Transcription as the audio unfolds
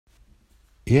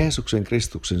Jeesuksen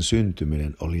Kristuksen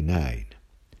syntyminen oli näin.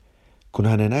 Kun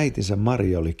hänen äitinsä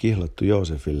Maria oli kihlattu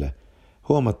Joosefille,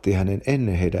 huomattiin hänen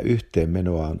ennen heidän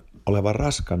yhteenmenoaan olevan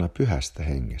raskana Pyhästä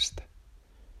Hengestä.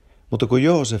 Mutta kun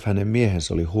Joosef hänen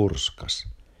miehensä oli hurskas,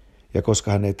 ja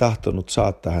koska hän ei tahtonut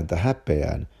saattaa häntä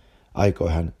häpeään,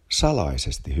 aikoi hän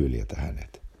salaisesti hyljätä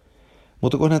hänet.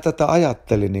 Mutta kun hän tätä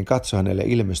ajatteli, niin katso, hänelle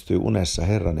ilmestyi unessa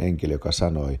Herran enkeli, joka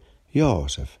sanoi,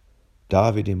 Joosef,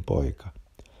 Daavidin poika,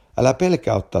 älä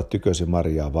pelkää ottaa tykösi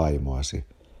Mariaa vaimoasi,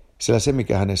 sillä se,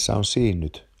 mikä hänessä on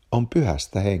siinnyt, on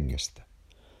Pyhästä Hengestä.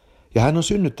 Ja hän on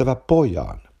synnyttävä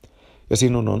pojan, ja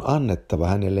sinun on annettava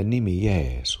hänelle nimi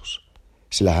Jeesus,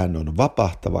 sillä hän on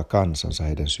vapahtava kansansa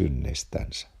heidän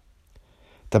synneistänsä.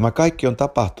 Tämä kaikki on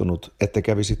tapahtunut, että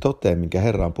kävisi toteen, minkä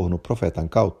Herra on puhunut profeetan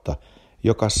kautta,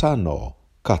 joka sanoo,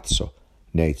 katso,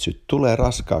 neitsyt tulee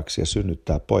raskaaksi ja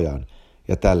synnyttää pojan,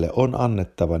 ja tälle on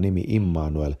annettava nimi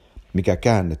Immanuel, mikä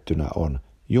käännettynä on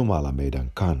Jumala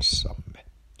meidän kanssamme.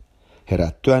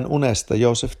 Herättyään unesta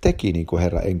Joosef teki niin kuin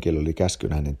Herra enkeli oli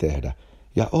käskynyt hänen tehdä,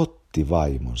 ja otti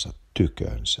vaimonsa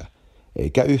tykönsä,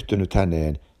 eikä yhtynyt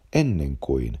häneen ennen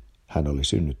kuin hän oli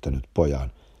synnyttänyt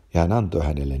pojan, ja hän antoi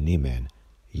hänelle nimen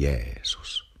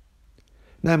Jeesus.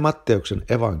 Näin Matteuksen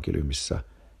evankeliumissa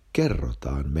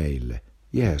kerrotaan meille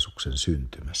Jeesuksen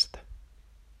syntymästä.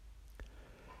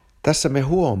 Tässä me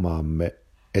huomaamme,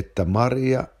 että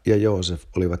Maria ja Joosef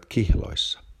olivat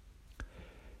kihloissa.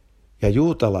 Ja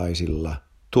juutalaisilla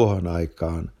tuohon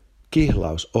aikaan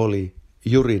kihlaus oli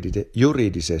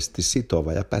juridisesti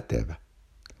sitova ja pätevä.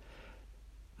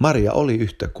 Maria oli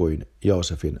yhtä kuin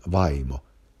Joosefin vaimo,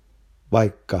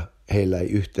 vaikka heillä ei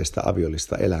yhteistä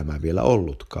aviollista elämää vielä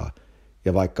ollutkaan,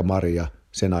 ja vaikka Maria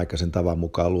sen aikaisen tavan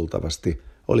mukaan luultavasti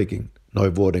olikin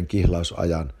noin vuoden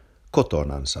kihlausajan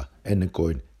kotonansa ennen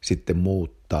kuin sitten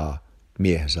muuttaa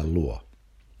miehensä luo.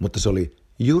 Mutta se oli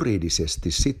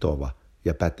juridisesti sitova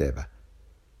ja pätevä.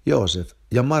 Joosef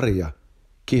ja Maria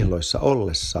kihloissa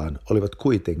ollessaan olivat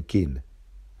kuitenkin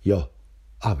jo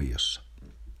aviossa.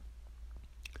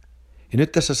 Ja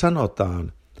nyt tässä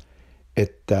sanotaan,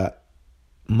 että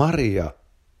Maria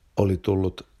oli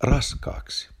tullut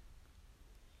raskaaksi.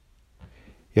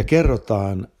 Ja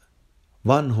kerrotaan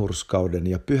vanhurskauden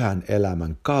ja pyhän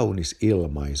elämän kaunis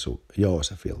ilmaisu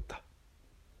Joosefilta.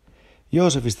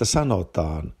 Joosefista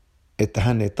sanotaan, että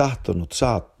hän ei tahtonut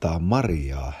saattaa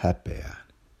Mariaa häpeään.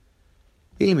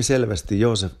 Ilmiselvästi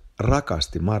Joosef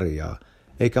rakasti Mariaa,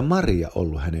 eikä Maria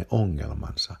ollut hänen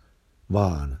ongelmansa,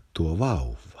 vaan tuo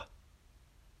vauva.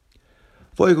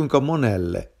 Voi kuinka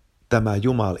monelle tämä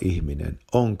Jumal-ihminen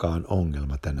onkaan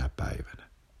ongelma tänä päivänä.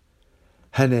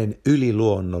 Hänen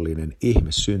yliluonnollinen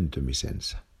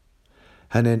ihmissyntymisensä,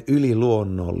 hänen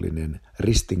yliluonnollinen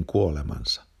ristin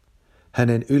kuolemansa,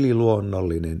 hänen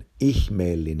yliluonnollinen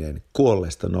ihmeellinen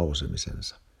kuolleesta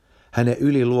nousemisensa, hänen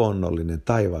yliluonnollinen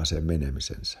taivaaseen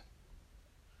menemisensä.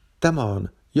 Tämä on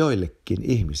joillekin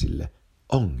ihmisille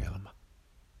ongelma.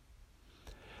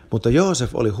 Mutta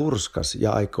Joosef oli hurskas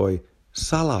ja aikoi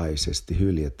salaisesti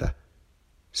hyljätä,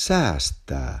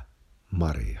 säästää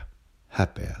Maria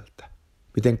häpeältä.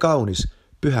 Miten kaunis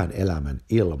pyhän elämän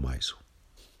ilmaisu.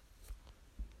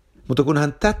 Mutta kun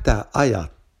hän tätä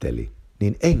ajatteli,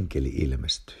 niin enkeli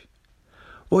ilmestyi.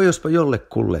 Voi jospa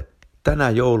jollekulle tänä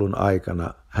joulun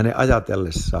aikana hänen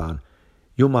ajatellessaan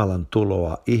Jumalan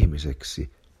tuloa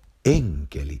ihmiseksi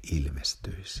enkeli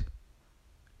ilmestyisi.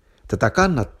 Tätä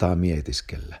kannattaa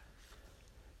mietiskellä,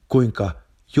 kuinka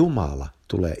Jumala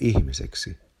tulee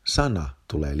ihmiseksi, sana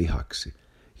tulee lihaksi.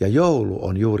 Ja joulu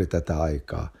on juuri tätä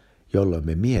aikaa, jolloin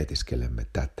me mietiskelemme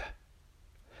tätä.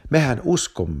 Mehän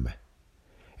uskomme,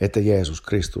 että Jeesus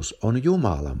Kristus on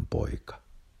Jumalan poika,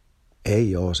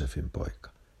 ei Joosefin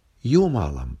poika,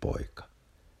 Jumalan poika,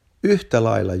 yhtä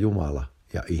lailla Jumala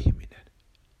ja ihminen.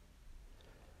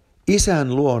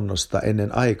 Isän luonnosta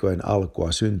ennen aikojen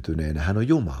alkua syntyneenä hän on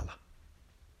Jumala.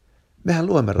 Mehän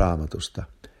luemme Raamatusta,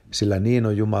 sillä niin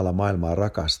on Jumala maailmaa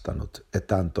rakastanut,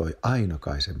 että antoi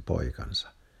ainokaisen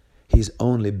poikansa. His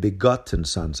only begotten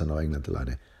son, sanoo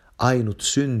englantilainen, ainut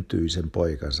syntyisen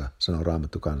poikansa, sanoo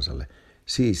Raamattu kansalle.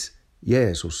 Siis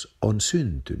Jeesus on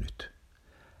syntynyt.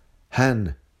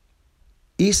 Hän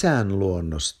isän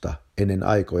luonnosta ennen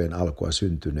aikojen alkua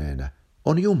syntyneenä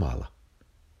on Jumala.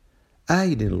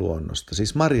 Äidin luonnosta,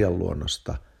 siis Marian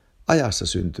luonnosta, ajassa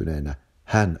syntyneenä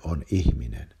hän on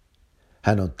ihminen.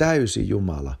 Hän on täysi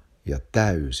Jumala ja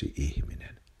täysi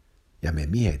ihminen. Ja me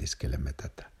mietiskelemme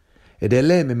tätä.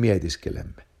 Edelleen me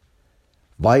mietiskelemme.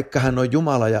 Vaikka hän on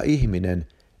Jumala ja ihminen,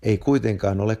 ei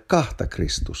kuitenkaan ole kahta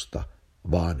Kristusta,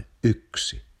 vaan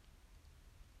yksi.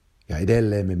 Ja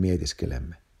edelleen me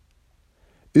mietiskelemme.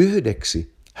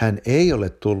 Yhdeksi hän ei ole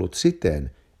tullut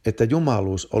siten, että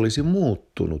jumaluus olisi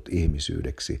muuttunut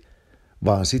ihmisyydeksi,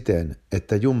 vaan siten,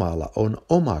 että Jumala on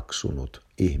omaksunut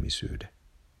ihmisyyden.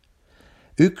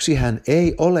 Yksi hän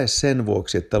ei ole sen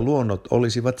vuoksi, että luonnot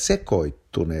olisivat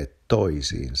sekoittuneet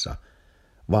toisiinsa,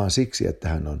 vaan siksi, että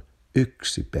hän on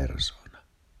yksi persoona.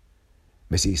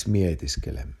 Me siis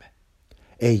mietiskelemme.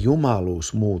 Ei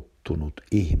jumaluus muuttunut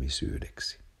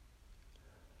ihmisyydeksi,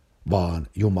 vaan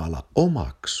Jumala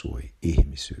omaksui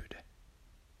ihmisyyden.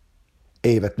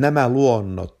 Eivät nämä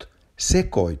luonnot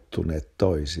sekoittuneet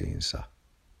toisiinsa,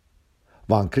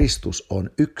 vaan Kristus on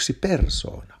yksi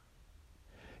persoona.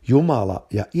 Jumala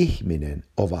ja ihminen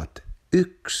ovat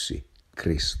yksi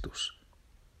Kristus.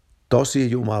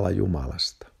 Tosi Jumala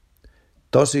Jumalasta,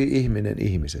 tosi ihminen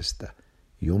ihmisestä,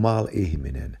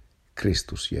 Jumal-ihminen,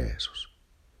 Kristus Jeesus.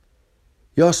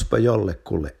 Jospa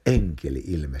jollekulle enkeli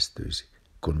ilmestyisi,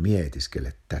 kun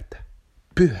mietiskelet tätä.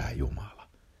 Pyhä Jumala,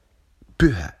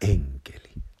 pyhä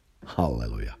enkeli,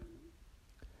 halleluja.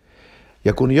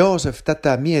 Ja kun Joosef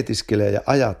tätä mietiskelee ja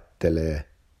ajattelee,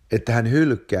 että hän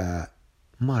hylkää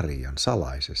Marian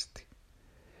salaisesti,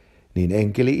 niin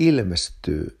enkeli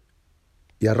ilmestyy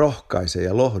ja rohkaisee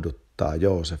ja lohduttaa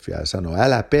Joosefia ja sanoo,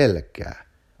 älä pelkää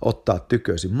ottaa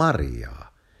tykösi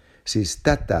Mariaa, siis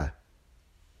tätä,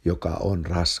 joka on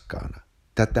raskaana,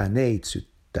 tätä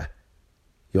neitsyttä,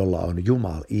 jolla on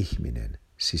Jumal-ihminen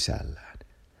sisällään.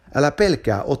 Älä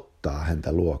pelkää ottaa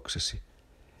häntä luoksesi.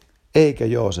 Eikä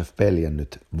Joosef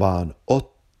peljännyt, vaan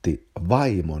otti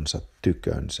vaimonsa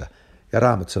tykönsä. Ja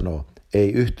Raamattu sanoo,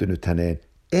 ei yhtynyt häneen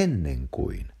ennen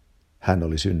kuin hän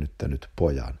oli synnyttänyt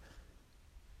pojan.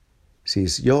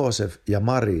 Siis Joosef ja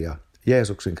Maria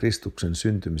Jeesuksen Kristuksen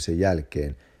syntymisen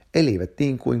jälkeen elivät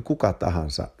niin kuin kuka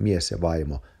tahansa mies ja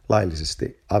vaimo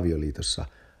laillisesti avioliitossa,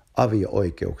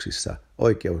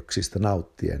 oikeuksista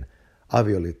nauttien,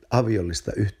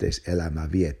 aviollista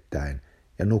yhteiselämää viettäen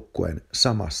ja nukkuen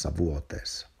samassa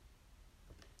vuoteessa.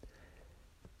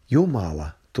 Jumala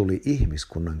tuli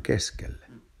ihmiskunnan keskelle.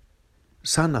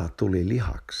 Sana tuli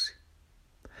lihaksi.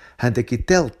 Hän teki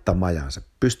telttamajansa,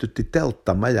 pystytti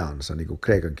telttamajansa, niin kuin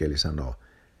kreikan kieli sanoo,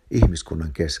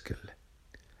 ihmiskunnan keskelle.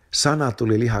 Sana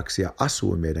tuli lihaksi ja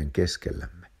asui meidän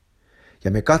keskellämme.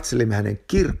 Ja me katselimme hänen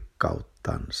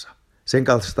kirkkauttansa, sen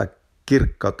kaltaista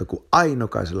kirkkautta kuin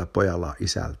ainokaisella pojalla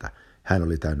isältä. Hän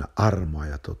oli täynnä armoa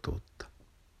ja totuutta.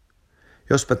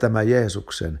 Jospa tämä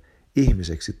Jeesuksen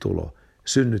ihmiseksi tulo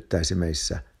synnyttäisi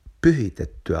meissä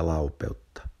pyhitettyä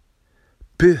laupeutta,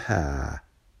 pyhää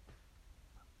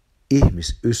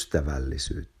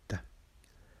ihmisystävällisyyttä,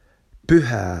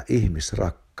 pyhää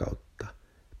ihmisrakkautta,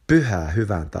 pyhää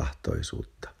hyvän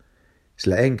tahtoisuutta,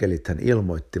 sillä enkelithän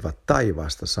ilmoittivat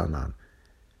taivaasta sanan,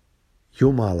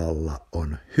 Jumalalla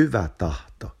on hyvä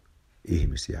tahto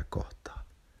ihmisiä kohtaan.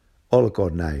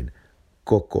 Olkoon näin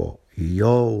koko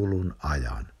joulun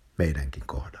ajan meidänkin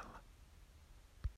kohdalla.